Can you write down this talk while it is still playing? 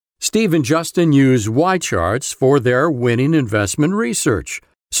Steve and Justin use Y-charts for their winning investment research.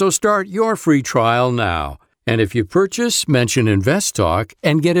 So start your free trial now. And if you purchase, mention InvestTalk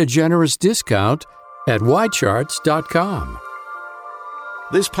and get a generous discount at ycharts.com.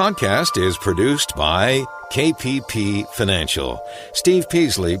 This podcast is produced by KPP Financial. Steve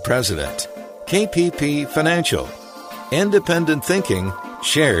Peasley, President. KPP Financial. Independent thinking,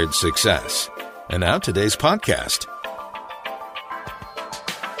 shared success. And now today's podcast.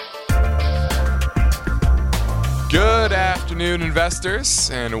 Good afternoon,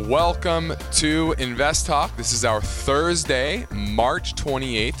 investors, and welcome to Invest Talk. This is our Thursday, March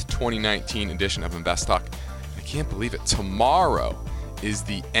 28th, 2019 edition of Invest Talk. I can't believe it. Tomorrow is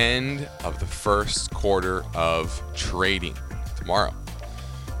the end of the first quarter of trading. Tomorrow.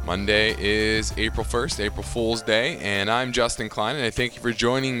 Monday is April 1st, April Fool's Day, and I'm Justin Klein, and I thank you for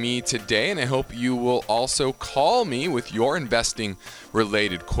joining me today, and I hope you will also call me with your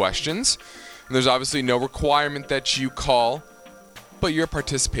investing-related questions. And there's obviously no requirement that you call, but your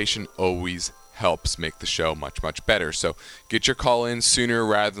participation always helps make the show much, much better. So get your call in sooner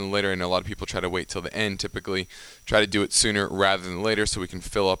rather than later. I know a lot of people try to wait till the end, typically try to do it sooner rather than later so we can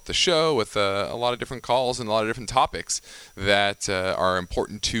fill up the show with a lot of different calls and a lot of different topics that are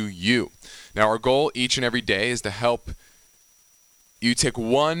important to you. Now, our goal each and every day is to help you take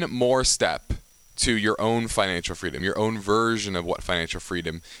one more step to your own financial freedom, your own version of what financial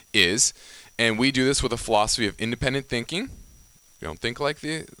freedom is. And we do this with a philosophy of independent thinking. We don't think like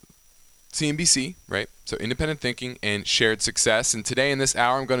the CNBC, right? So independent thinking and shared success. And today in this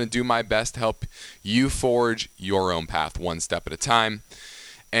hour, I'm going to do my best to help you forge your own path one step at a time.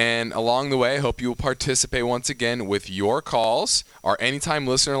 And along the way, I hope you will participate once again with your calls. Our Anytime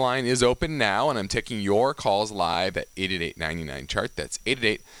Listener line is open now, and I'm taking your calls live at 888-99-CHART. That's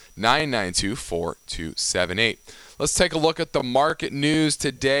 888-992-4278. Let's take a look at the market news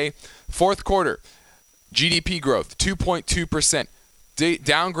today. Fourth quarter, GDP growth, 2.2%.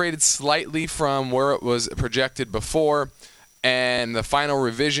 Downgraded slightly from where it was projected before, and the final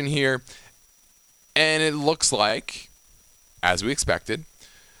revision here. And it looks like, as we expected,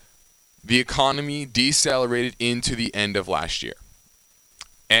 the economy decelerated into the end of last year.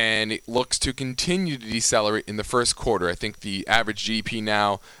 And it looks to continue to decelerate in the first quarter. I think the average GDP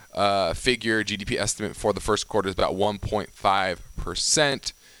now GDP estimate for the first quarter is about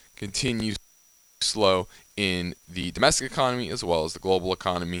 1.5%. Continues slow in the domestic economy as well as the global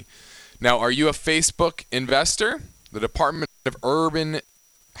economy. Now, are you a Facebook investor? The Department of Urban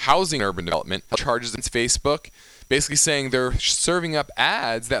Development charges against Facebook, basically saying they're serving up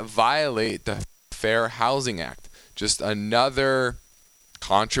ads that violate the Fair Housing Act. Just another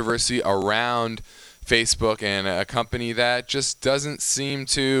controversy around Facebook and a company that just doesn't seem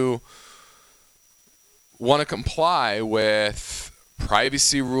to want to comply with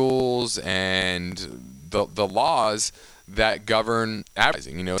privacy rules and the laws that govern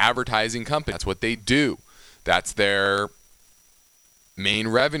advertising. You know, advertising companies, that's what they do. That's their main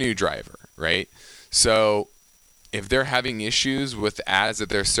revenue driver, right? So if they're having issues with the ads that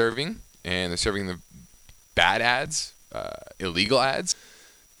they're serving, and they're serving the bad ads, illegal ads,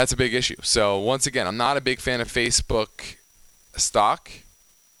 that's a big issue. So once again, I'm not a big fan of Facebook stock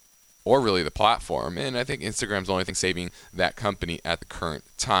or really the platform, and I think Instagram's the only thing saving that company at the current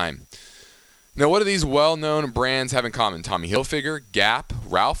time. Now, what do these well-known brands have in common? Tommy Hilfiger, Gap,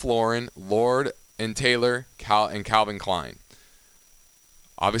 Ralph Lauren, Lord & Taylor, and Calvin Klein.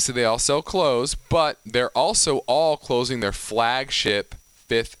 Obviously, they all sell clothes, but they're also all closing their flagship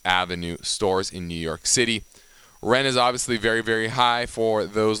Fifth Avenue stores in New York City. Rent is obviously very, very high for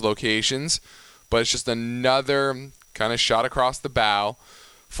those locations, but it's just another kind of shot across the bow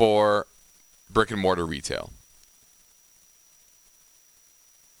for brick and mortar retail.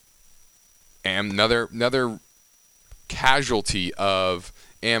 And another casualty of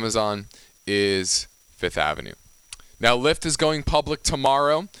Amazon is Fifth Avenue. Now, Lyft is going public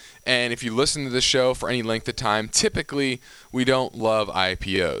tomorrow, and if you listen to the show for any length of time, typically we don't love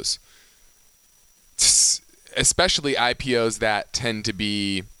IPOs. Especially IPOs that tend to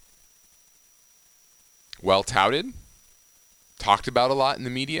be well touted, talked about a lot in the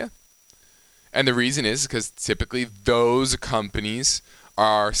media. And the reason is because typically those companies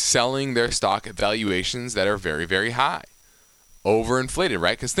are selling their stock at valuations that are very, very high. Overinflated,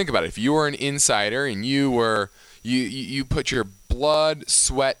 right? Because think about it. If you were an insider and you put your blood,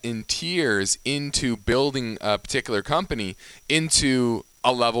 sweat, and tears into building a particular company into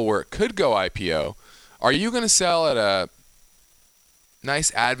a level where it could go IPO, are you going to sell at a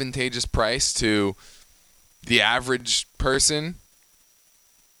nice advantageous price to the average person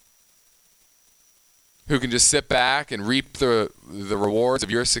who can just sit back and reap the rewards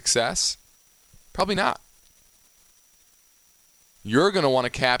of your success? Probably not. You're going to want to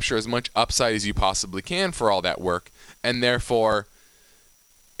capture as much upside as you possibly can for all that work, and therefore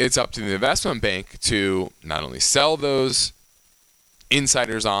it's up to the investment bank to not only sell those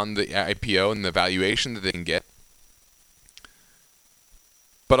insiders on the IPO and the valuation that they can get,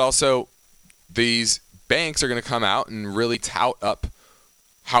 but also these banks are going to come out and really tout up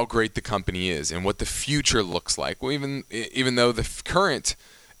how great the company is and what the future looks like. Well, even though the current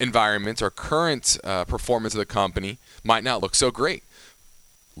environment or current performance of the company might not look so great.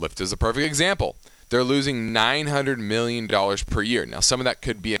 Lyft is a perfect example. They're losing $900 million per year. Now, some of that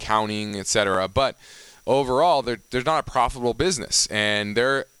could be accounting, etc., but overall, they're not a profitable business, and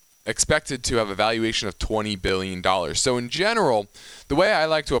they're expected to have a valuation of $20 billion. So in general, the way I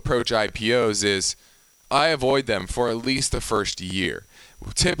like to approach IPOs is I avoid them for at least the first year.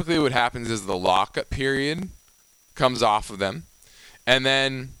 Typically what happens is the lockup period comes off of them, and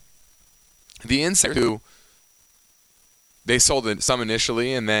then the insiders who they sold some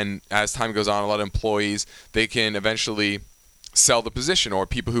initially, and then as time goes on, a lot of employees, they can eventually sell the position, or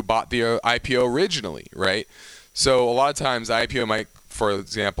people who bought the IPO originally, right? So a lot of times the IPO might, for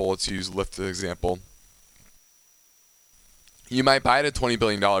example, let's use Lyft as an example, you might buy it at $20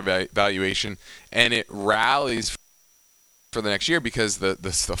 billion valuation, and it rallies for the next year because the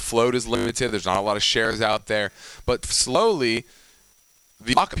float is limited. There's not a lot of shares out there. But slowly,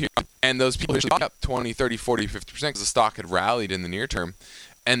 the lockup period, and those people who lock up 20, 30, 40, 50% because the stock had rallied in the near term,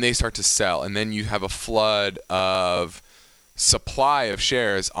 and they start to sell. And then you have a flood of supply of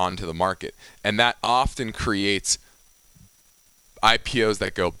shares onto the market. And that often creates IPOs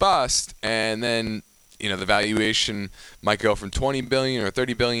that go bust, and then the valuation might go from 20 billion or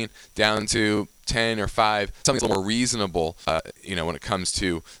 30 billion down to 10 or 5, something a little more reasonable, when it comes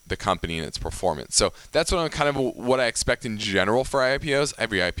to the company and its performance. So that's what I expect in general for IPOs.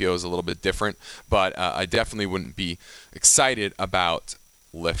 Every IPO is a little bit different, but I definitely wouldn't be excited about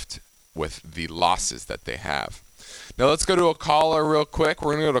Lyft with the losses that they have. Now let's go to a caller real quick.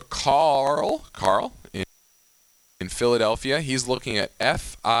 We're going to go to Carl in Philadelphia. He's looking at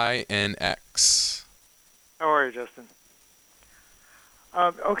FINX. How are you, Justin?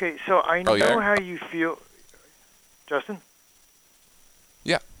 Okay, so I know how you feel. Justin?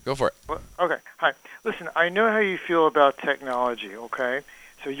 Yeah, go for it. Well, okay, hi. Listen, I know how you feel about technology, okay?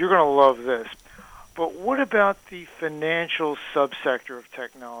 So you're going to love this. But what about the financial subsector of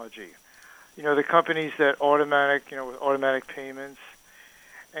technology? The companies that with automatic payments.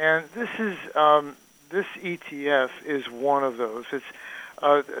 And this ETF is one of those. It's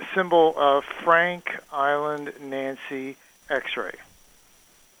symbol Frank Island Nancy X-ray.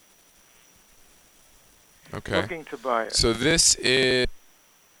 Okay. Looking to buy it. So this is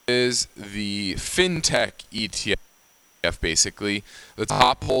the FinTech ETF, basically. The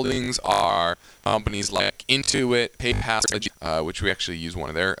top holdings are companies like Intuit, PayPal, which we actually use one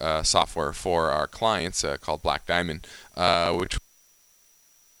of their software for our clients called Black Diamond, which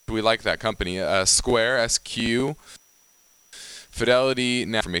we like that company. Square, SQ, Fidelity,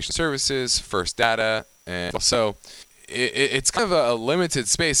 Information Services, First Data, and so it's kind of a limited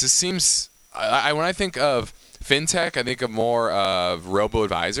space. It seems, when I think of fintech, I think of more of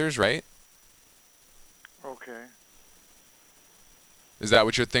robo-advisors, right? Okay. Is that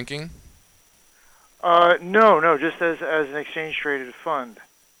what you're thinking? No, just as an exchange-traded fund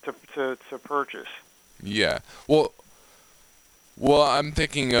to purchase. Yeah. Well, I'm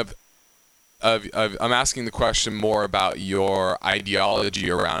thinking of I'm asking the question more about your ideology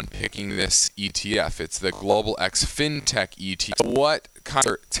around picking this ETF. It's the Global X FinTech ETF. What kind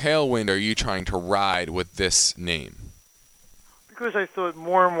of tailwind are you trying to ride with this name? Because I thought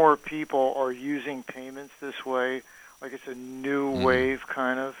more and more people are using payments this way, like it's a new wave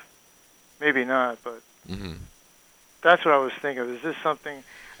kind of. Maybe not, but that's what I was thinking of. Is this something,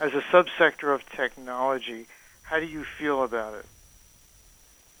 as a subsector of technology, how do you feel about it?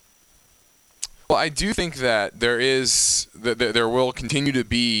 Well, I do think that there will continue to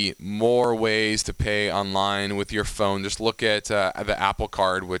be more ways to pay online with your phone. Just look at the Apple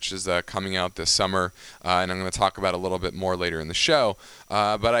Card, which is coming out this summer, and I'm going to talk about a little bit more later in the show.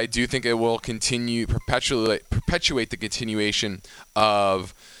 But I do think it will perpetuate the continuation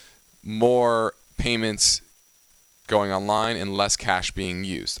of more payments going online and less cash being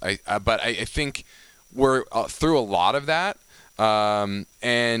used. But I think we're through a lot of that.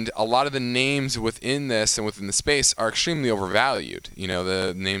 And a lot of the names within this and within the space are extremely overvalued.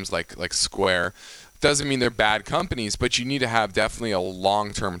 The names like Square, Doesn't mean they're bad companies, but you need to have definitely a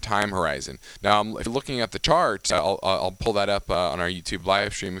long-term time horizon. Now, if you're looking at the chart, I'll pull that up on our YouTube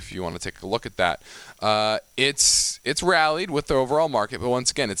live stream if you want to take a look at that. It's rallied with the overall market, but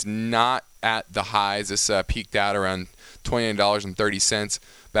once again, it's not at the highs. This peaked out around $29.30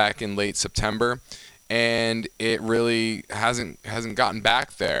 back in late September, and it really hasn't gotten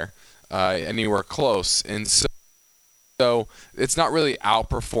back there anywhere close. And so it's not really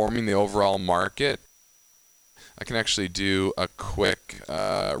outperforming the overall market. I can actually do a quick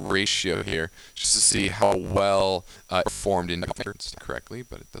ratio here just to see how well it performed in correctly,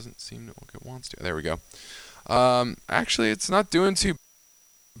 but it doesn't seem to look it wants to. There we go. Actually, it's not doing too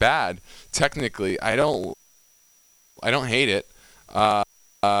bad technically. I don't hate it. I'm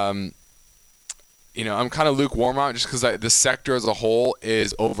kind of lukewarm on it just because the sector as a whole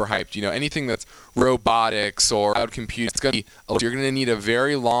is overhyped. Anything that's robotics or cloud computing, you're going to need a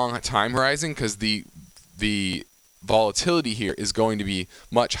very long time horizon because the volatility here is going to be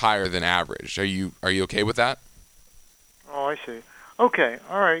much higher than average. Are you okay with that? Oh, I see. Okay.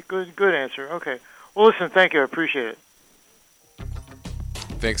 All right. Good answer. Okay. Well, listen, thank you. I appreciate it.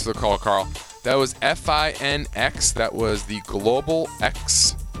 Thanks for the call, Carl. That was FINX. That was the Global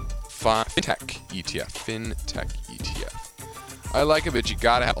X FinTech ETF. I like it, but you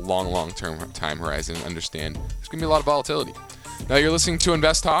got to have a long-term time horizon and understand there's going to be a lot of volatility. Now you're listening to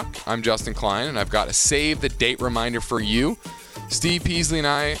Invest Talk. I'm Justin Klein, and I've got a save the date reminder for you. Steve Peasley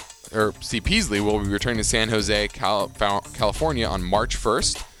will be returning to San Jose, California on March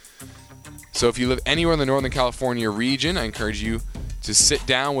 1st. So if you live anywhere in the Northern California region, I encourage you to sit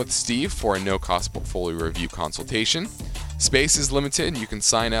down with Steve for a no-cost portfolio review consultation. Space is limited, and you can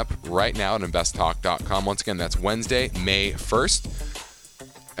sign up right now at investtalk.com. Once again, that's Wednesday, May 1st.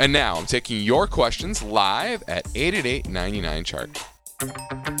 And now I'm taking your questions live at 888-99-CHART.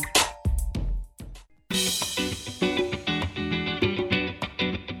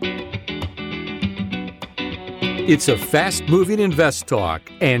 It's a fast-moving Invest Talk,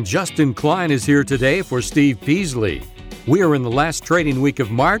 and Justin Klein is here today for Steve Peasley. We are in the last trading week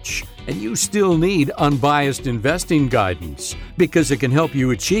of March, and you still need unbiased investing guidance because it can help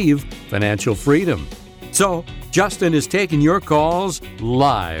you achieve financial freedom. So, Justin is taking your calls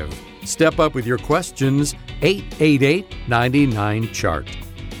live. Step up with your questions, 888-99-CHART.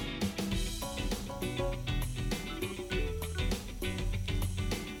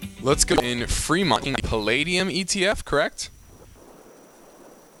 Let's go in Fremont Palladium ETF, correct?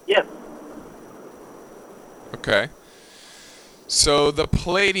 Yes. Okay. So the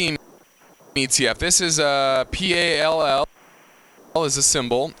Palladium ETF, this is a PALL is a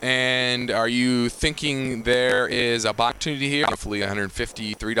symbol, and are you thinking there is a buy opportunity here? Roughly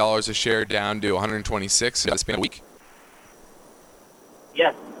 $153 a share down to $126 in the span of a week?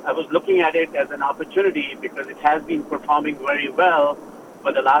 Yes, I was looking at it as an opportunity because it has been performing very well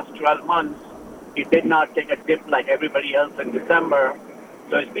for the last 12 months. It did not take a dip like everybody else in December,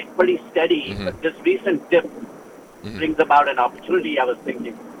 so it's been pretty steady. Mm-hmm. But this recent dip brings about an opportunity, I was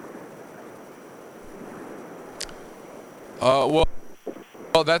thinking. Well,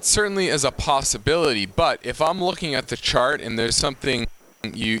 that certainly is a possibility, but if I'm looking at the chart and there's something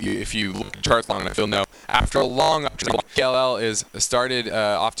if you look at charts long enough, you'll know after a long PLL is started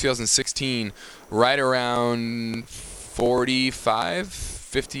off 2016 right around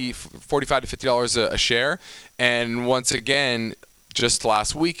 $45 to $50 a share, and once again just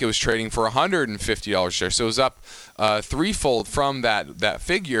last week it was trading for $150 a share, so it was up threefold from that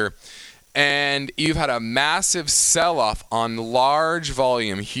figure. And you've had a massive sell-off on large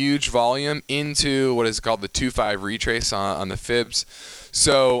volume, huge volume, into what is called the 2-5 retrace on the Fibs.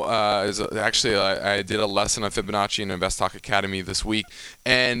 So actually, I did a lesson on Fibonacci in Invest Talk Academy this week,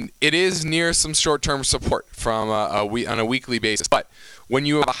 and it is near some short-term support from on a weekly basis. But when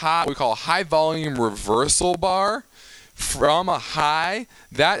you have what we call a high-volume reversal bar from a high,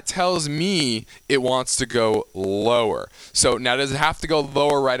 that tells me it wants to go lower. So now, does it have to go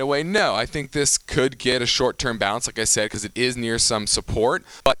lower right away? No, I think this could get a short-term bounce, like I said, because it is near some support.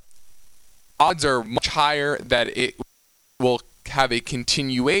 But odds are much higher that it will have a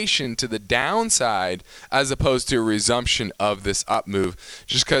continuation to the downside as opposed to a resumption of this up move,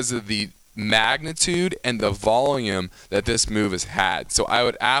 just because of the magnitude and the volume that this move has had. So I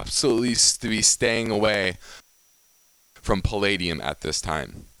would absolutely be staying away from Palladium at this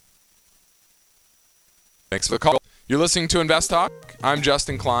time. Thanks for the call. You're listening to Invest Talk. I'm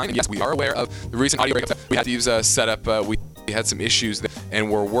Justin Klein. Yes, we are aware of the recent audio breakup. We had Steve's set up. We had some issues,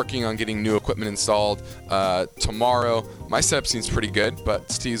 and we're working on getting new equipment installed tomorrow. My setup seems pretty good, but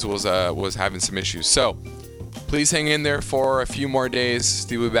Steve's was having some issues. So please hang in there for a few more days.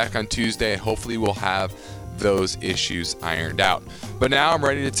 Steve will be back on Tuesday. Hopefully we'll have those issues ironed out. But now I'm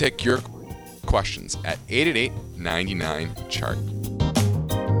ready to take your questions at 888-99-CHART.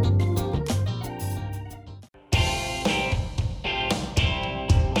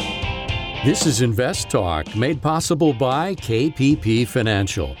 This is Invest Talk, made possible by KPP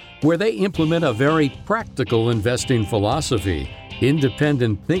Financial, where they implement a very practical investing philosophy: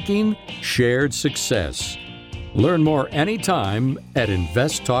 independent thinking, shared success. Learn more anytime at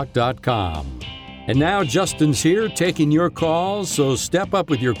investtalk.com. And now Justin's here taking your calls, so step up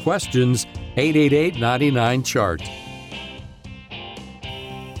with your questions, 888-99-CHART.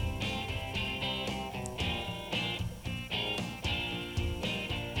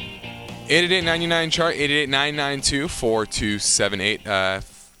 888-99-CHART, 888-992-4278.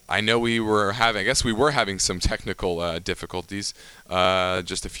 I know we were having some technical difficulties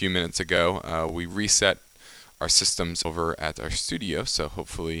just a few minutes ago. We reset our systems over at our studio, so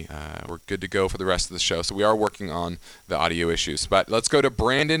hopefully we're good to go for the rest of the show. So we are working on the audio issues. But let's go to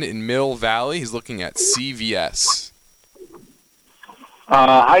Brandon in Mill Valley. He's looking at CVS.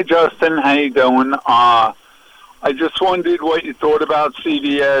 Hi, Justin. How you doing? I just wondered what you thought about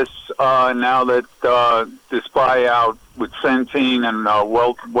CVS now that this buyout with Centene and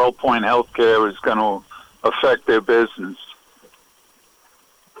WellPoint Healthcare is going to affect their business.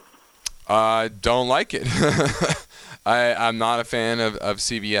 Don't like it. I'm not a fan of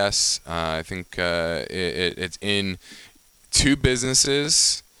CVS. I think it's in two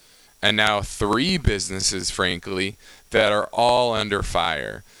businesses and now three businesses, frankly, that are all under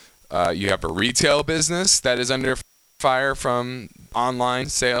fire. You have a retail business that is under fire from online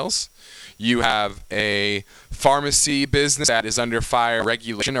sales. You have a pharmacy business that is under fire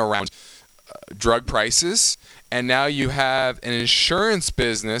regulation around drug prices. And now you have an insurance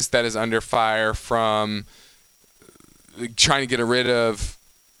business that is under fire from trying to get rid of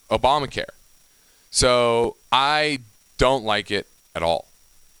Obamacare. So I don't like it at all.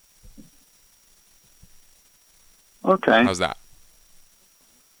 Okay. How's that?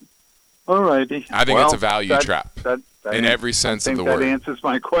 All righty. I think it's a value trap in every sense of the word. That answers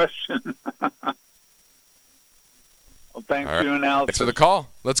my question. Well, thanks for your analysis. Thanks for the call.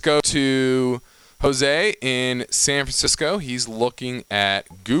 Let's go to Jose in San Francisco. He's looking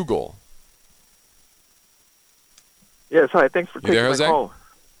at Google. Yes, hi. Thanks for taking my call.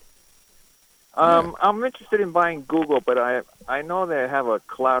 Yeah. I'm interested in buying Google, but I know they have a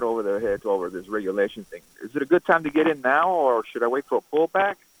cloud over their heads over this regulation thing. Is it a good time to get in now, or should I wait for a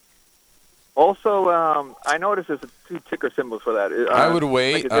pullback? Also, I noticed there's two ticker symbols for that. I would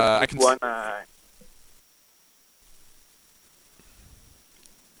wait. I can.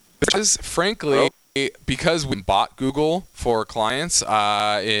 Because, frankly, because we bought Google for clients, we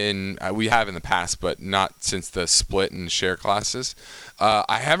have in the past, but not since the split in share classes.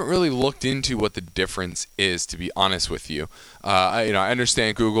 I haven't really looked into what the difference is, to be honest with you. I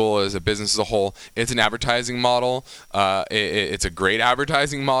understand Google as a business as a whole. It's an advertising model. It's a great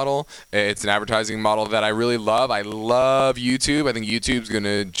advertising model. It's an advertising model that I really love. I love YouTube. I think YouTube's going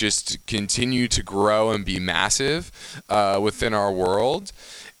to just continue to grow and be massive within our world.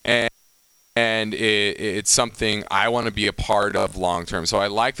 And it's something I want to be a part of long term. So I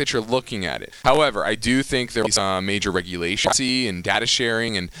like that you're looking at it. However, I do think there's some major regulation and data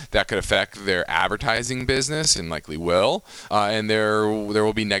sharing, and that could affect their advertising business, and likely will. And there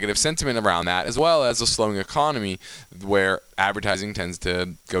will be negative sentiment around that, as well as a slowing economy where advertising tends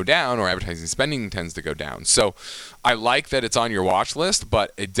to go down, or advertising spending tends to go down. So I like that it's on your watch list,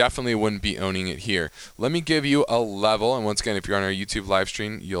 but it definitely wouldn't be owning it here. Let me give you a level, and once again, if you're on our YouTube live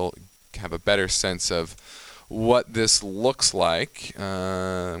stream, you'll have a better sense of what this looks like.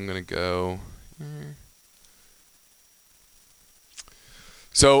 I'm going to go here.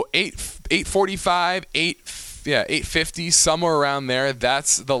 So 845, 850, somewhere around there.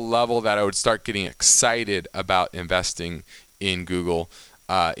 That's the level that I would start getting excited about investing in Google.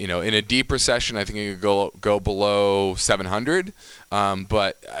 In a deep recession, I think it could go below 700,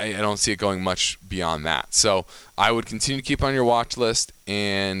 but I don't see it going much beyond that. So I would continue to keep on your watch list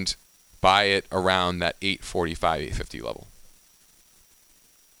and buy it around that 845, 850 level.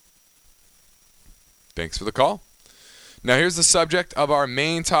 Thanks for the call. Now here's the subject of our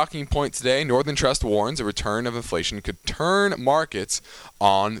main talking point today. Northern Trust warns a return of inflation could turn markets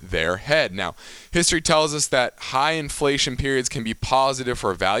on their head. Now, history tells us that high inflation periods can be positive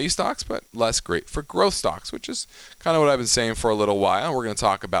for value stocks, but less great for growth stocks, which is kind of what I've been saying for a little while. We're going to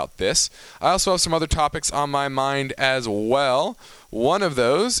talk about this. I also have some other topics on my mind as well. One of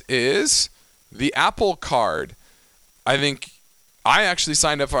those is the Apple Card. I think I actually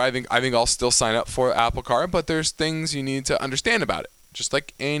signed up for, I think I'll still sign up for Apple Card, but there's things you need to understand about it, just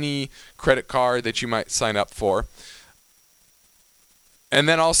like any credit card that you might sign up for. And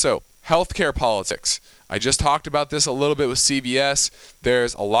then also, healthcare politics. I just talked about this a little bit with CVS.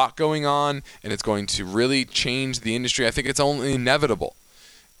 There's a lot going on, and it's going to really change the industry. I think it's only inevitable.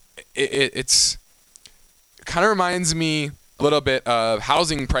 It kind of reminds me a little bit of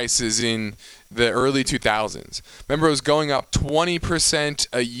housing prices in the early 2000s. Remember, it was going up 20%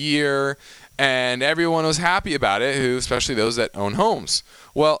 a year, and everyone was happy about it, especially those that own homes.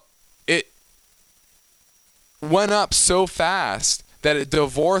 Well, it went up so fast that it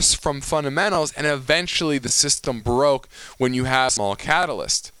divorced from fundamentals, and eventually the system broke when you have a small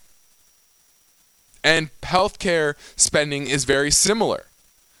catalyst. And healthcare spending is very similar.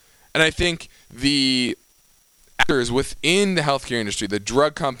 And I think the actors within the healthcare industry, the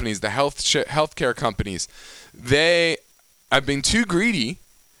drug companies, the healthcare companies, they have been too greedy,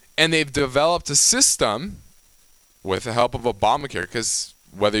 and they've developed a system with the help of Obamacare, because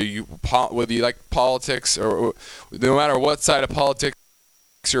whether you like politics, or no matter what side of politics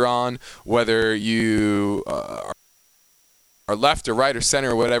you're on, whether you are left or right or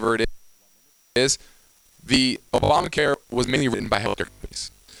center or whatever it is, the Obamacare was mainly written by healthcare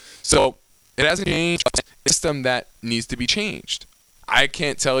companies. So it hasn't changed. It's a system that needs to be changed. I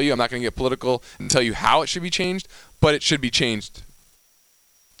can't tell you, I'm not going to get political and tell you how it should be changed, but it should be changed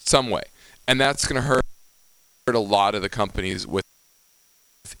some way. And that's going to hurt a lot of the companies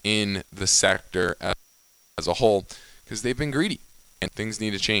within the sector as a whole, because they've been greedy and things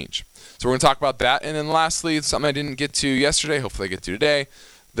need to change. So we're going to talk about that. And then lastly, something I didn't get to yesterday, hopefully I get to today,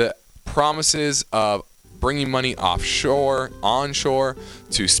 the promises of bringing money onshore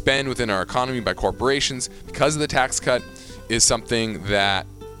to spend within our economy by corporations because of the tax cut is something that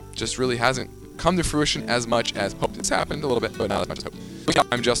just really hasn't come to fruition as much as hoped. It's happened a little bit, but not as much as hoped.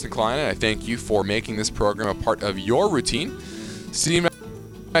 I'm Justin Klein, and I thank you for making this program a part of your routine. Steve and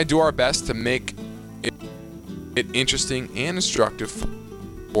I do our best to make it interesting and instructive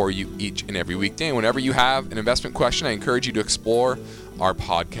for you each and every weekday. And whenever you have an investment question, I encourage you to explore our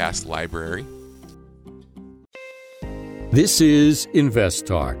podcast library. This is Invest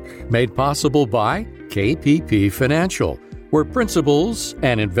Talk, made possible by KPP Financial, where principals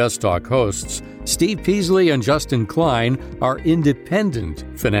and Invest Talk hosts Steve Peasley and Justin Klein are independent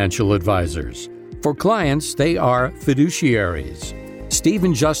financial advisors. For clients, they are fiduciaries. Steve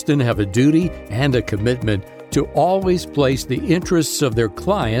and Justin have a duty and a commitment to always place the interests of their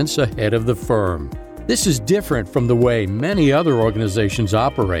clients ahead of the firm. This is different from the way many other organizations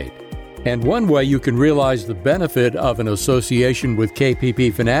operate. And one way you can realize the benefit of an association with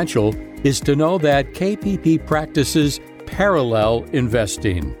KPP Financial is to know that KPP practices parallel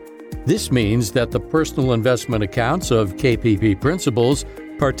investing. This means that the personal investment accounts of KPP principals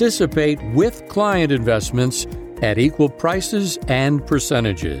participate with client investments at equal prices and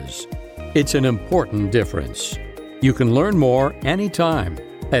percentages. It's an important difference. You can learn more anytime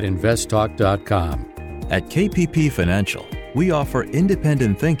at investtalk.com. At KPP Financial, we offer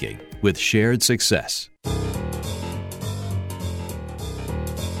independent thinking with shared success.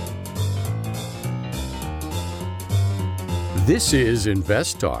 This is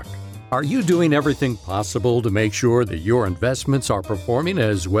Invest Talk. Are you doing everything possible to make sure that your investments are performing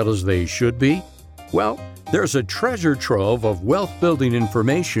as well as they should be? Well, there's a treasure trove of wealth-building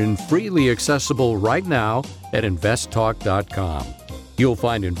information freely accessible right now at investtalk.com. You'll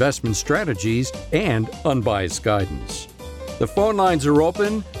find investment strategies and unbiased guidance. The phone lines are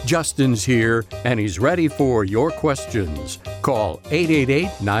open. Justin's here, and he's ready for your questions. Call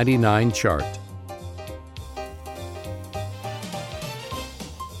 888-99-CHART.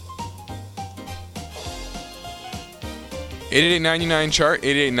 (888-99-CHART),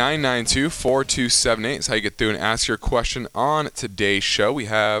 888-992-4278 is how you get through and ask your question on today's show. We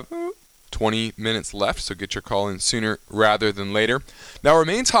have 20 minutes left, so get your call in sooner rather than later. Now, our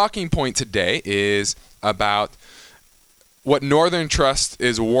main talking point today is about what Northern Trust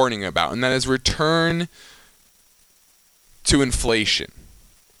is warning about, and that is return to inflation,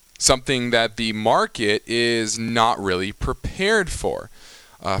 something that the market is not really prepared for.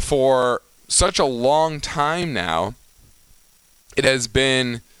 For such a long time now, it has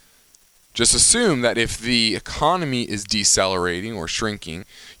been just assumed that if the economy is decelerating or shrinking,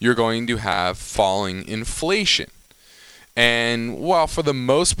 you're going to have falling inflation. And while for the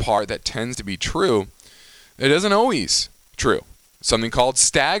most part that tends to be true, it isn't always true. Something called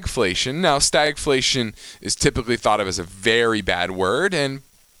stagflation. Now, stagflation is typically thought of as a very bad word, and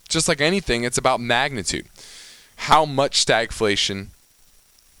just like anything, it's about magnitude. How much stagflation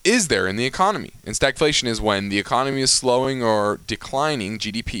is there in the economy. And stagflation is when the economy is slowing or declining,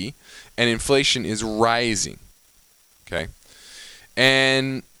 GDP, and inflation is rising. Okay?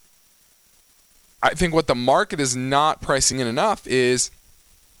 And I think what the market is not pricing in enough is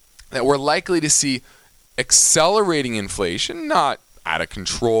that we're likely to see accelerating inflation, not out of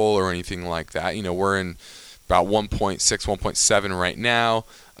control or anything like that. You know, we're in about 1.6, 1.7 right now.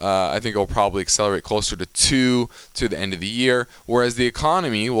 I think it'll probably accelerate closer to 2 to the end of the year, whereas the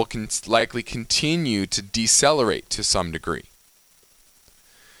economy will likely continue to decelerate to some degree.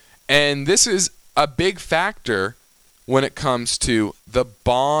 And this is a big factor when it comes to the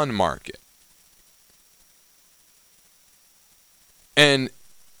bond market. And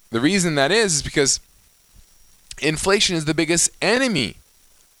the reason that is because inflation is the biggest enemy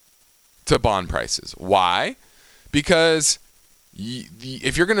to bond prices. Why? Because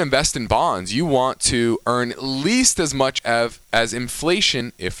if you're going to invest in bonds, you want to earn at least as much as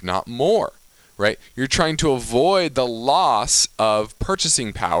inflation, if not more, right? You're trying to avoid the loss of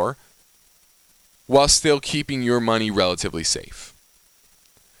purchasing power while still keeping your money relatively safe.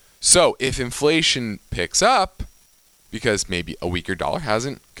 So if inflation picks up, because maybe a weaker dollar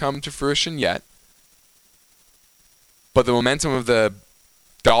hasn't come to fruition yet, but the momentum of the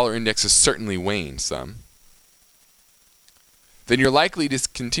dollar index has certainly waned some, then you're likely to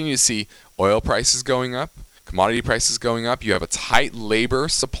continue to see oil prices going up, commodity prices going up. You have a tight labor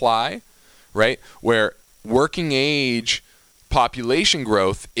supply, right, where working age population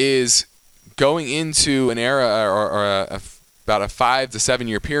growth is going into an era or about a 5 to 7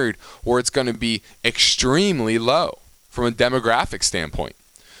 year period where it's going to be extremely low from a demographic standpoint,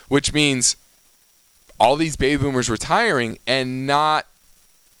 which means all these baby boomers retiring and not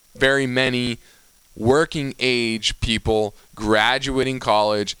very many working age people graduating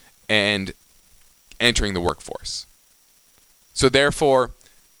college and entering the workforce. So therefore,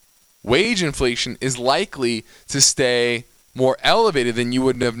 wage inflation is likely to stay more elevated than you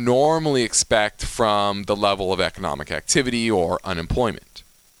would have normally expect from the level of economic activity or unemployment.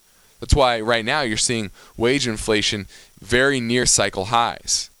 That's why right now you're seeing wage inflation very near cycle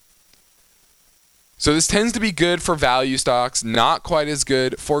highs. So this tends to be good for value stocks, not quite as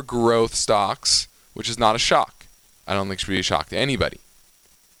good for growth stocks, which is not a shock. I don't think it should be a shock to anybody.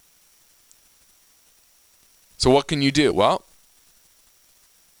 So what can you do? Well,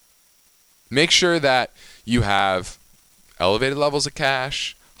 make sure that you have elevated levels of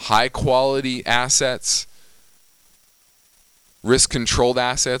cash, high quality assets, risk-controlled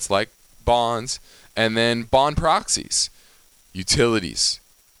assets like bonds, and then bond proxies, utilities,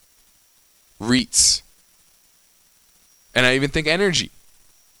 REITs, and I even think energy.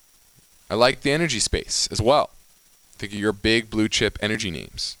 I like the energy space as well. Think of your big blue chip energy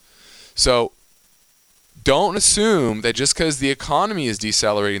names. So don't assume that just because the economy is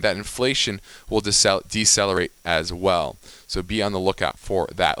decelerating, that inflation will decelerate as well. So be on the lookout for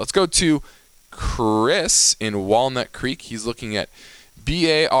that. Let's go to Chris in Walnut Creek. He's looking at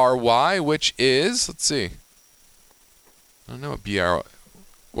BARY, which is, let's see. I don't know what BARY.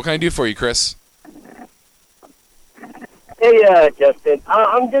 What can I do for you, Chris? Hey, Justin.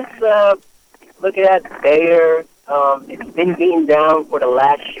 I'm just looking at Bayer. It's been being down for the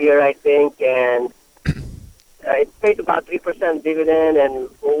last year, I think, and it paid about 3% dividend. And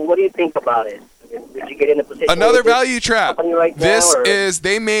what do you think about it? Did you get in a position? Another value trap. Right this now, is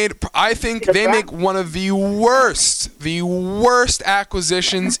I think they make one of the worst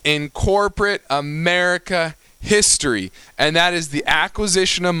acquisitions in corporate America history, and that is the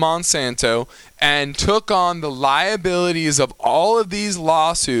acquisition of Monsanto, and took on the liabilities of all of these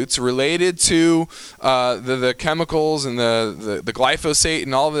lawsuits related to the chemicals and the glyphosate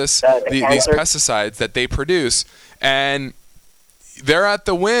and all this, these pesticides that they produce. And they're at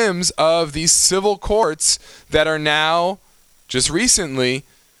the whims of these civil courts that are now, just recently,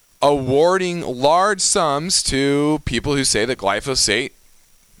 awarding large sums to people who say that glyphosate,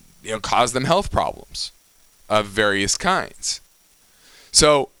 caused them health problems of various kinds.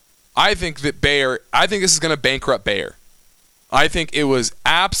 So I think that I think this is going to bankrupt Bayer. I think it was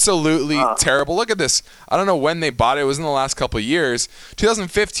absolutely terrible. Look at this. I don't know when they bought it. It was in the last couple of years.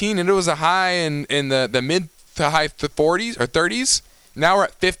 2015, and it was a high in the mid to high 40s or 30s. Now we're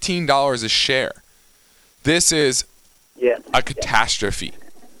at $15 a share. This is a catastrophe.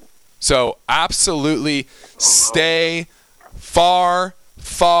 So absolutely stay far,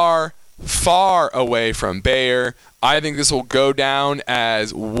 far, far away from Bayer. I think this will go down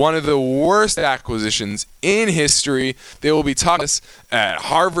as one of the worst acquisitions in history. They will be taught this at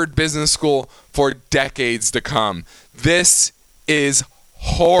Harvard Business School for decades to come. This is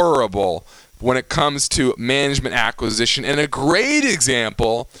horrible when it comes to management acquisition, and a great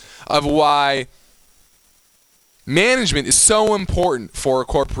example of why management is so important for a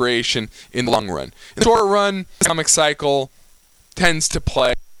corporation in the long run. In the short run, the economic cycle tends to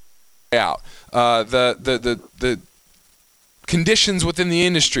play out. The conditions within the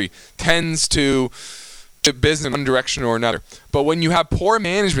industry tends to business in one direction or another. But when you have poor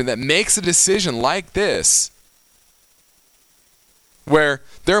management that makes a decision like this, where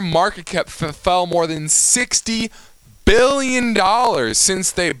their market cap fell more than $60 billion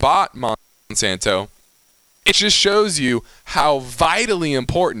since they bought Monsanto, it just shows you how vitally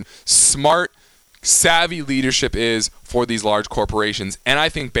important smart, savvy leadership is for these large corporations. And I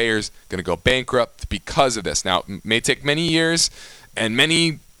think Bayer's going to go bankrupt because of this. Now, it may take many years and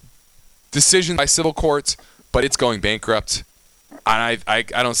many decisions by civil courts, but it's going bankrupt. And I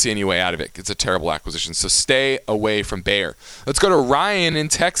don't see any way out of it. It's a terrible acquisition. So stay away from Bayer. Let's go to Ryan in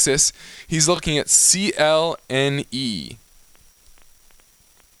Texas. He's looking at CLNE.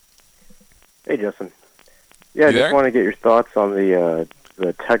 Hey, Justin. Yeah, I just want to get your thoughts on the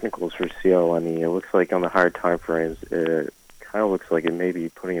technicals for CLNE. It looks like on the higher time frames, it kind of looks like it may be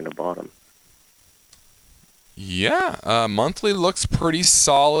putting in the bottom. Yeah, monthly looks pretty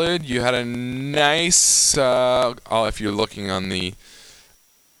solid. You had a nice, if you're looking on the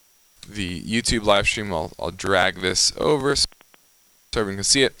YouTube live stream, I'll drag this over so everyone can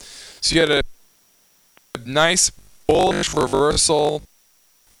see it. So you had a nice bullish reversal.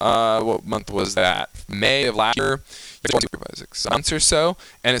 What month was that? May of last year. 6 months or so,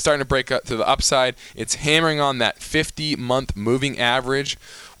 and it's starting to break up to the upside. It's hammering on that 50-month moving average,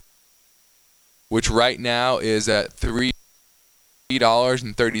 which right now is at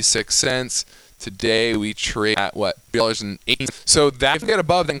 $3.36. Today we trade at $3.80. So that if we get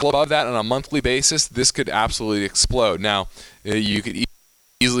above that on a monthly basis, this could absolutely explode. Now you could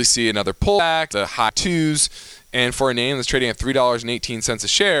easily see another pullback, the high twos, and for a name that's trading at $3.18 a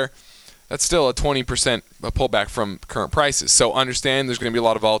share, that's still a 20% pullback from current prices. So understand there's going to be a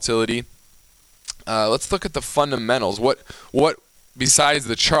lot of volatility. Let's look at the fundamentals. What besides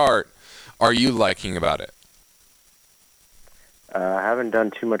the chart are you liking about it? I haven't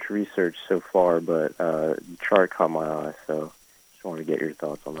done too much research so far, but the chart caught my eye, so just want to get your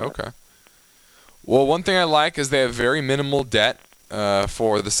thoughts on that. Okay. Well, one thing I like is they have very minimal debt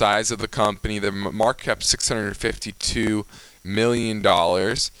for the size of the company. The market cap is $652 million.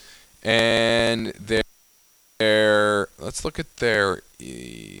 And let's look at their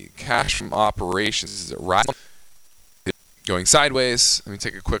cash from operations. Is it rising? Going sideways? Let me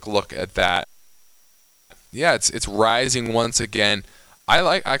take a quick look at that. Yeah, it's rising once again.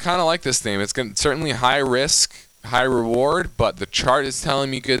 I kind of like this thing. It's certainly high risk, high reward, but the chart is telling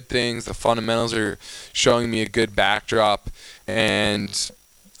me good things. The fundamentals are showing me a good backdrop, and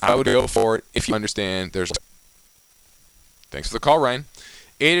I would go for it if you understand. Thanks for the call, Ryan.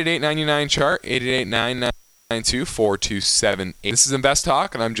 888-99-CHART, 888-992-4278. This is Invest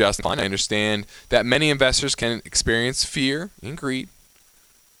Talk, and I'm Justin Klein. I understand that many investors can experience fear and greed,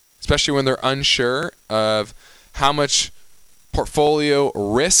 especially when they're unsure of how much portfolio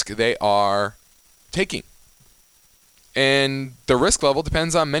risk they are taking. And the risk level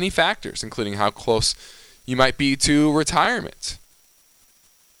depends on many factors, including how close you might be to retirement.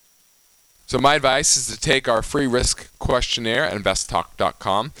 So my advice is to take our free risk questionnaire at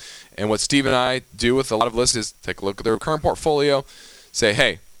investtalk.com. And what Steve and I do with a lot of listeners is take a look at their current portfolio, say,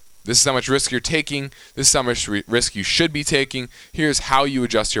 hey, this is how much risk you're taking. This is how much risk you should be taking. Here's how you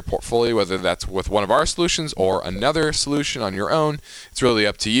adjust your portfolio, whether that's with one of our solutions or another solution on your own. It's really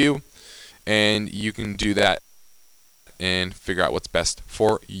up to you. And you can do that and figure out what's best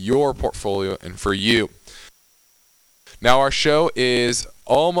for your portfolio and for you. Now our show is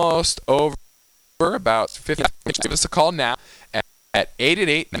almost over, about 50 minutes. Give us a call now at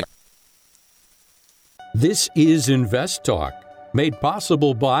 888. This is Invest Talk, made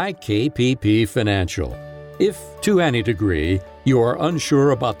possible by KPP Financial. If, to any degree, you are unsure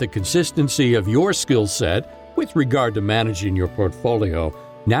about the consistency of your skill set with regard to managing your portfolio,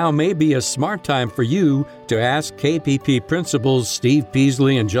 now may be a smart time for you to ask KPP principals Steve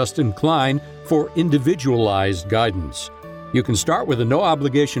Peasley and Justin Klein for individualized guidance. You can start with a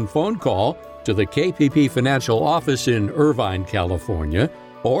no-obligation phone call to the KPP Financial office in Irvine, California,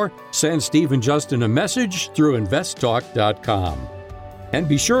 or send Steve and Justin a message through investtalk.com. And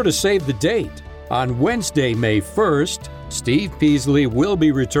be sure to save the date. On Wednesday, May 1st, Steve Peasley will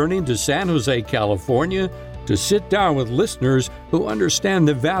be returning to San Jose, California, to sit down with listeners who understand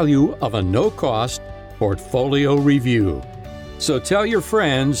the value of a no-cost portfolio review. So tell your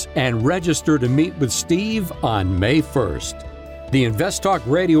friends and register to meet with Steve on May 1st. The Invest Talk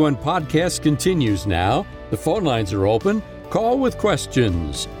radio and podcast continues now. The phone lines are open. Call with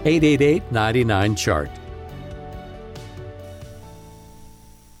questions. 888-99-CHART.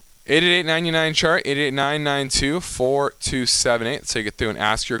 888-99-CHART, 888-992-4278. So you get through and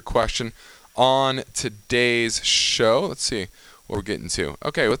ask your question on today's show. Let's see what we're getting to.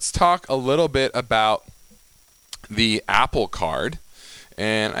 Okay, let's talk a little bit about the Apple Card.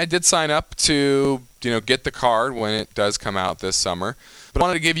 And I did sign up to, get the card when it does come out this summer. But I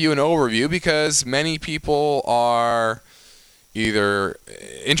wanted to give you an overview because many people are either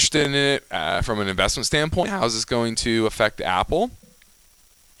interested in it from an investment standpoint. How is this going to affect Apple?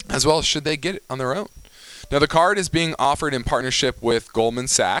 As well as should they get it on their own? Now, the card is being offered in partnership with Goldman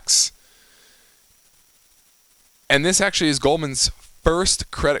Sachs. And this actually is Goldman's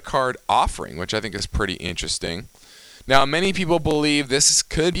first credit card offering, which I think is pretty interesting. Now, many people believe this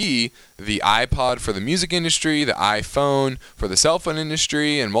could be the iPod for the music industry, the iPhone for the cell phone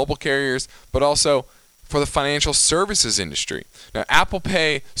industry and mobile carriers, but also for the financial services industry. Now, Apple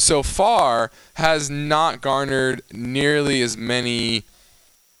Pay so far has not garnered nearly as many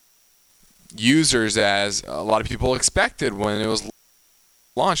users as a lot of people expected when it was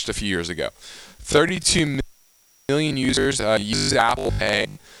launched a few years ago. 32 million users use Apple Pay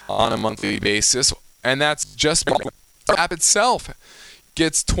on a monthly basis, and that's just the app itself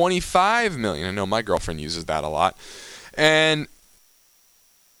gets 25 million. I know my girlfriend uses that a lot. And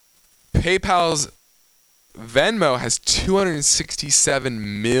PayPal's Venmo has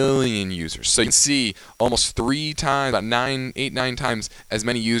 267 million users. So you can see almost 3 times, about 9 times as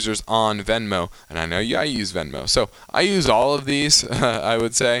many users on Venmo. And I know I use Venmo. So I use all of these, I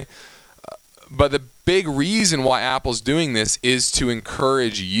would say. But the big reason why Apple's doing this is to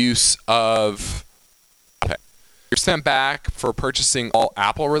encourage use of Apple Pay. You're sent back for purchasing all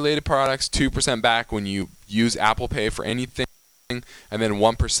Apple-related products, 2% back when you use Apple Pay for anything, and then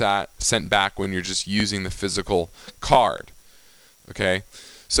 1% sent back when you're just using the physical card. Okay?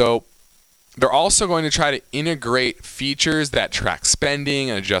 So they're also going to try to integrate features that track spending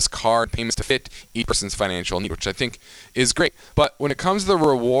and adjust card payments to fit each person's financial need, which I think is great. But when it comes to the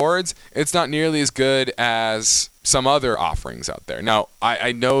rewards, it's not nearly as good as some other offerings out there. Now,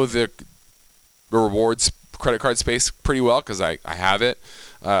 I know the rewards credit card space pretty well because I have it.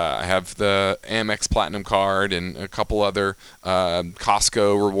 I have the Amex Platinum card and a couple other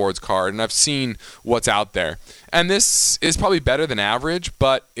Costco rewards card, and I've seen what's out there. And this is probably better than average,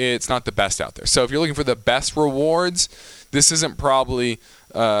 but it's not the best out there. So if you're looking for the best rewards, this isn't probably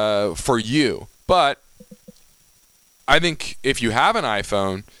for you. But I think if you have an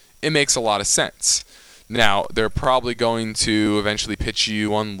iPhone, it makes a lot of sense. Now, they're probably going to eventually pitch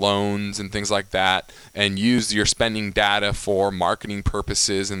you on loans and things like that and use your spending data for marketing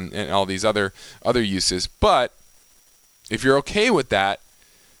purposes and all these other uses. But if you're okay with that,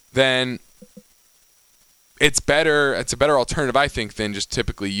 then it's a better alternative, I think, than just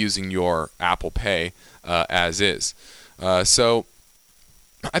typically using your Apple Pay as is. So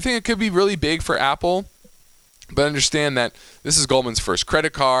I think it could be really big for Apple. But understand that this is Goldman's first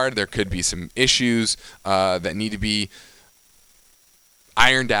credit card. There could be some issues that need to be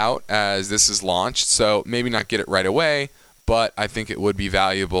ironed out as this is launched. So maybe not get it right away, but I think it would be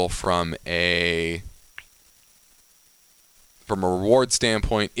valuable from a reward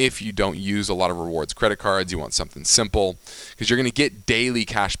standpoint. If you don't use a lot of rewards credit cards, you want something simple because you're going to get daily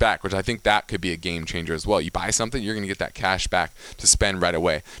cash back, which I think that could be a game changer as well. You buy something, you're going to get that cash back to spend right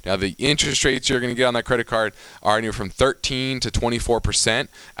away. Now, the interest rates you're going to get on that credit card are anywhere from 13 to 24%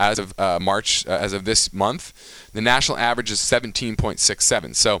 as of March, as of this month. The national average is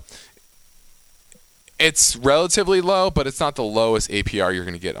 17.67. So it's relatively low, but it's not the lowest APR you're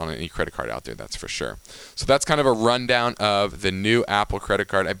going to get on any credit card out there, that's for sure. So that's kind of a rundown of the new Apple credit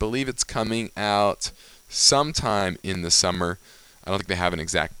card. I believe it's coming out sometime in the summer. I don't think they have an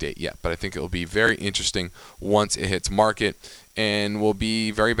exact date yet, but I think it will be very interesting once it hits market and will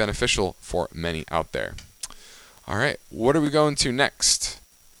be very beneficial for many out there. All right, what are we going to next?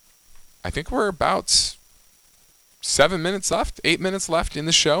 I think we're about 8 minutes left in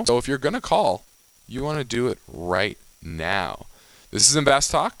the show. So if you're going to call, you want to do it right now. This is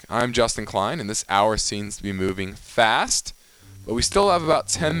Invest Talk. I'm Justin Klein, and this hour seems to be moving fast, but we still have about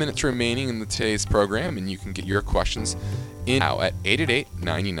 10 minutes remaining in today's program, and you can get your questions in now at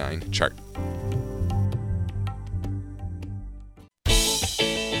 888-99-CHART.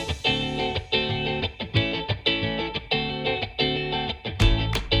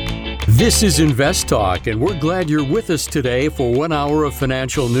 This is Invest Talk, and we're glad you're with us today for 1 hour of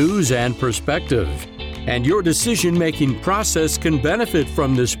financial news and perspective. And your decision-making process can benefit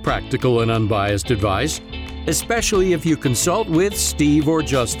from this practical and unbiased advice. especially if you consult with Steve or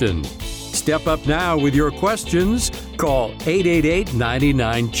Justin. Step up now with your questions. Call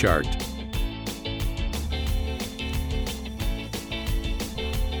 888-99-CHART.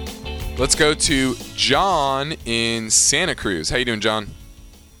 Let's go to John in Santa Cruz. How you doing, John?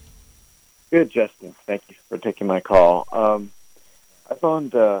 Good, Justin. Thank you for taking my call. I've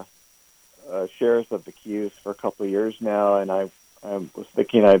owned shares of the Qs for a couple of years now, and I was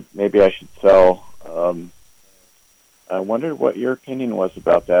thinking maybe I should sell. I wondered what your opinion was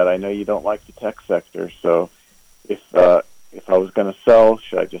about that. I know you don't like the tech sector, so if I was going to sell,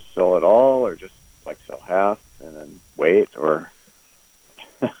 should I just sell it all, or just sell half and then wait, or?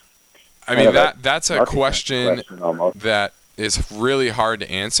 I mean, that's a question that is really hard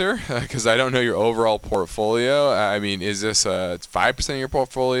to answer because I don't know your overall portfolio. I mean, is this 5% of your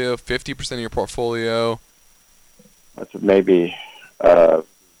portfolio, 50% of your portfolio? That's maybe 2%.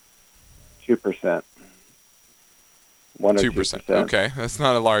 1 or 2%. Okay, that's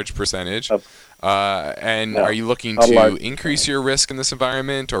not a large percentage. And no, are you looking to increase your risk in this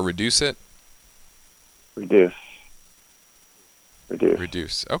environment or reduce it? Reduce.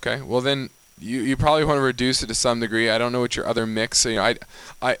 Okay. Well, then you probably want to reduce it to some degree. I don't know what your other mix. I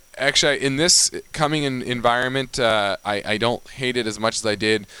actually in this coming environment, I don't hate it as much as I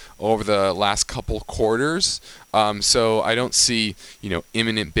did over the last couple quarters. So I don't see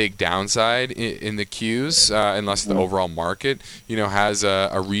imminent big downside in the Qs unless the overall market has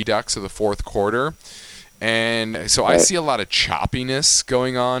a redux of the fourth quarter. And so I see a lot of choppiness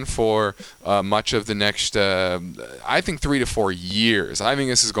going on for much of the next, I think, 3 to 4 years. I think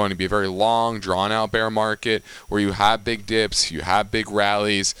this is going to be a very long, drawn-out bear market where you have big dips, you have big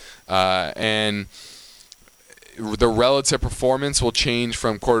rallies, and the relative performance will change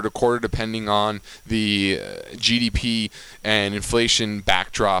from quarter to quarter depending on the GDP and inflation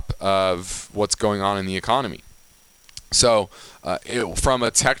backdrop of what's going on in the economy. So from a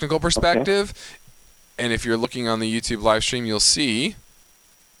technical perspective, and if you're looking on the YouTube live stream, you'll see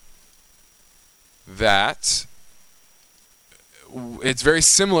that it's very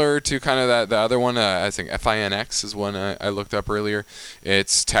similar to kind of the other one. I think FINX is one I looked up earlier.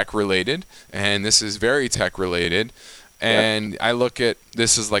 It's tech related, and this is very tech related. And I look at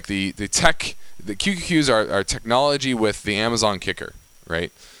this as like the tech. The QQQs are technology with the Amazon kicker,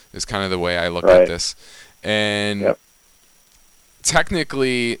 right? Is kind of the way I look at this. And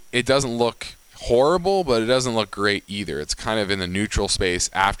technically, it doesn't look horrible, but it doesn't look great either. It's kind of in the neutral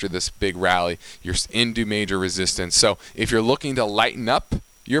space after this big rally. You're into major resistance. So if you're looking to lighten up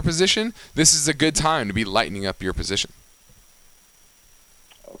your position, this is a good time to be lightening up your position.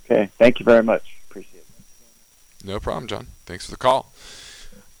 Okay. Thank you very much. Appreciate it. No problem, John. Thanks for the call.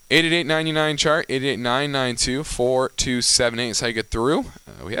 888-99-CHART, 888-992-4278 is how you get through.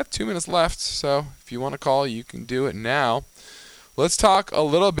 We have 2 minutes left, so if you want to call, you can do it now. Let's talk a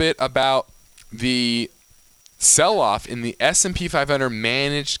little bit about the sell-off in the S&P 500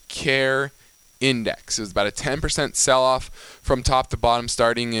 Managed Care Index. It was about a 10% sell-off from top to bottom,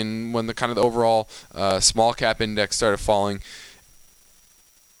 starting in when the kind of the overall small cap index started falling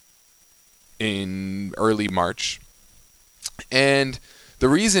in early March. And the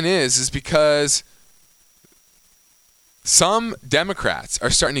reason is because some Democrats are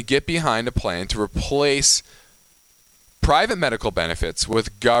starting to get behind a plan to replace private medical benefits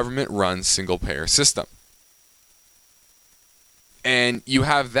with government-run single-payer system. And you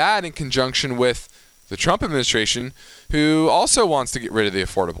have that in conjunction with the Trump administration, who also wants to get rid of the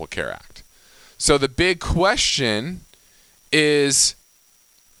Affordable Care Act. So the big question is,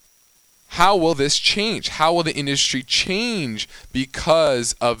 how will this change? How will the industry change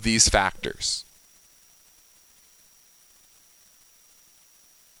because of these factors?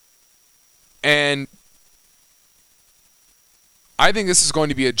 And I think this is going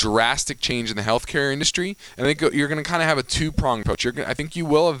to be a drastic change in the healthcare industry. And I think you're going to kind of have a two-pronged approach. I think you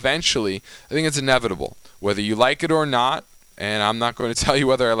will eventually, I think it's inevitable, whether you like it or not, and I'm not going to tell you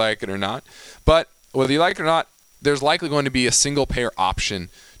whether I like it or not, but whether you like it or not, there's likely going to be a single-payer option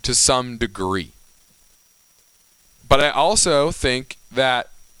to some degree. But I also think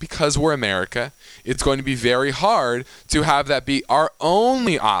that because we're America, it's going to be very hard to have that be our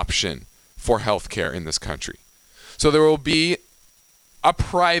only option for healthcare in this country. So there will be a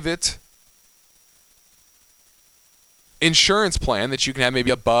private insurance plan that you can have maybe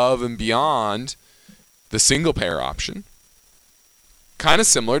above and beyond the single payer option. Kind of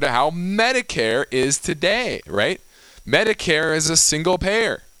similar to how Medicare is today, right? Medicare is a single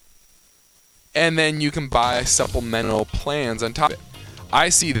payer. And then you can buy supplemental plans on top of it. I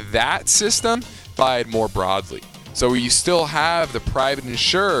see that system applied more broadly. So where you still have the private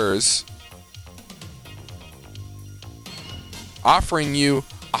insurers offering you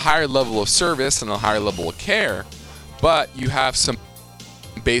a higher level of service and a higher level of care, but you have some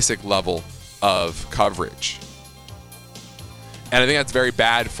basic level of coverage. And I think that's very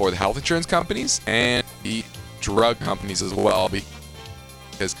bad for the health insurance companies and the drug companies as well,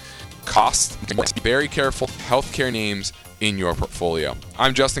 because costs, be very careful, healthcare names in your portfolio.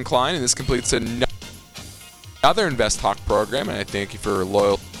 I'm Justin Klein, and this completes another Invest Talk program, and I thank you for your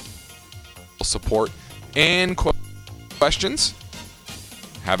loyal support and questions.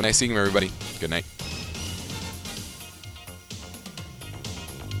 Have a nice evening, everybody. Good night.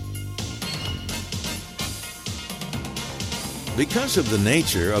 Because of the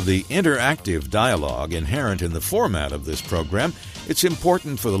nature of the interactive dialogue inherent in the format of this program, it's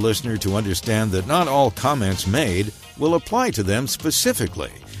important for the listener to understand that not all comments made will apply to them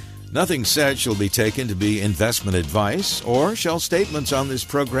specifically. Nothing said shall be taken to be investment advice, or shall statements on this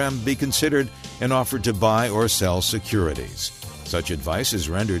program be considered an offer to buy or sell securities. Such advice is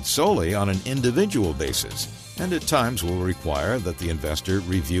rendered solely on an individual basis, and at times will require that the investor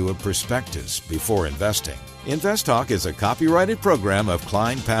review a prospectus before investing. Invest Talk is a copyrighted program of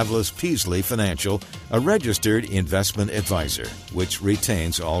Klein Pavlis Peasley Financial, a registered investment advisor, which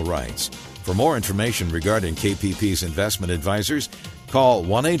retains all rights. For more information regarding KPP's investment advisors, call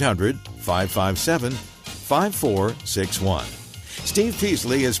 1-800-557-5461. Steve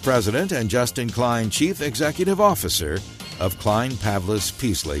Peasley is President and Justin Klein, Chief Executive Officer of Klein Pavlis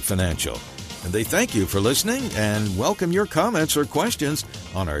Peasley Financial. And they thank you for listening and welcome your comments or questions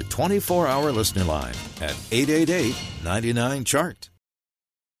on our 24-hour listener line at 888-99-CHART.